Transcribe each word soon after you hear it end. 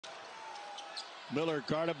Miller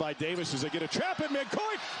guarded by Davis as they get a trap in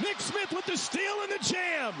midcourt. Nick Smith with the steal and the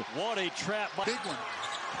jam. What a trap. Big one.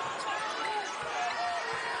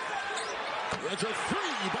 It's a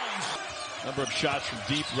three by Number of shots from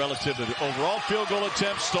deep relative to the overall field goal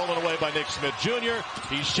attempts stolen away by Nick Smith Jr.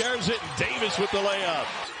 He shares it, and Davis with the layup.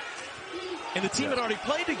 And the team had already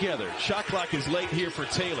played together. Shot clock is late here for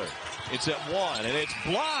Taylor. It's at 1, and it's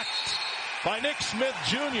blocked by Nick Smith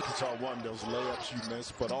Jr. It's all one, those layups you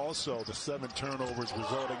missed, but also the 7 turnovers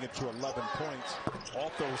resulting into 11 points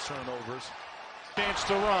off those turnovers. Chance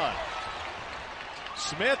to run.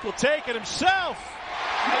 Smith will take it himself,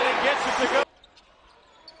 and he gets it to go.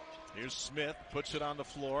 Here's Smith, puts it on the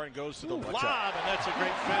floor and goes to the lob, and that's a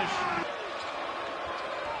great finish.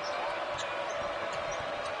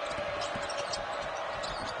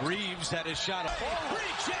 Reeves had his shot.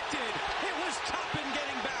 Rejected. It was Toppin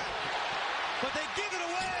getting back. But they give it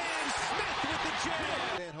away, and Smith with the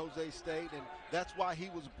jam. San Jose State, and that's why he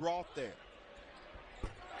was brought there.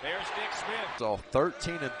 There's Nick Smith. So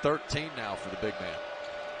 13 and 13 now for the big man.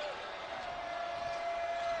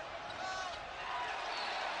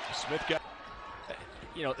 Smith got,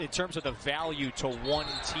 In terms of the value to one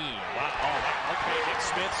team. wow, wow, okay, Nick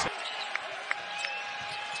Smith.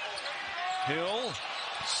 Hill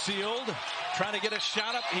sealed, trying to get a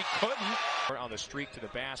shot up. He couldn't. On the streak to the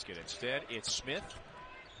basket. Instead, it's Smith.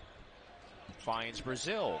 Finds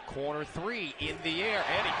Brazil. Corner 3 in the air,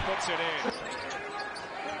 and he puts it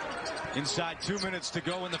in. Inside 2 minutes to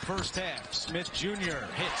go in the first half. Smith Jr.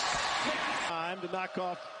 hits. time to knock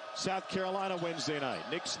off South Carolina Wednesday night.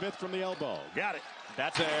 Nick Smith from the elbow. Got it.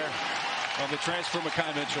 That's there. On the transfer,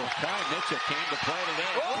 Mekhi Mitchell. Mekhi Mitchell came to play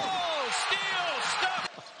today. Oh, steal,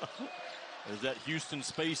 stop. There's that Houston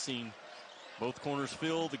spacing. Both corners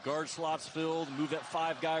filled, the guard slots filled. Move that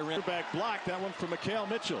 5-guy around. Back block. That one from Mekhi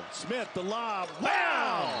Mitchell. Smith, the lob.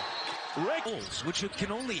 Wow! Which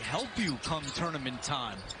can only help you come tournament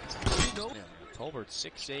time. Tolbert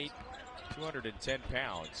 6'8", 210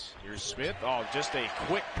 pounds. Here's Smith. Oh, just a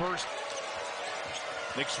quick burst.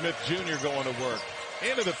 Nick Smith Jr. going to work.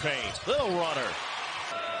 Into the paint. Little runner.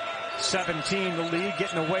 17 the lead,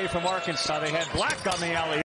 getting away from Arkansas. They had Black on the alley.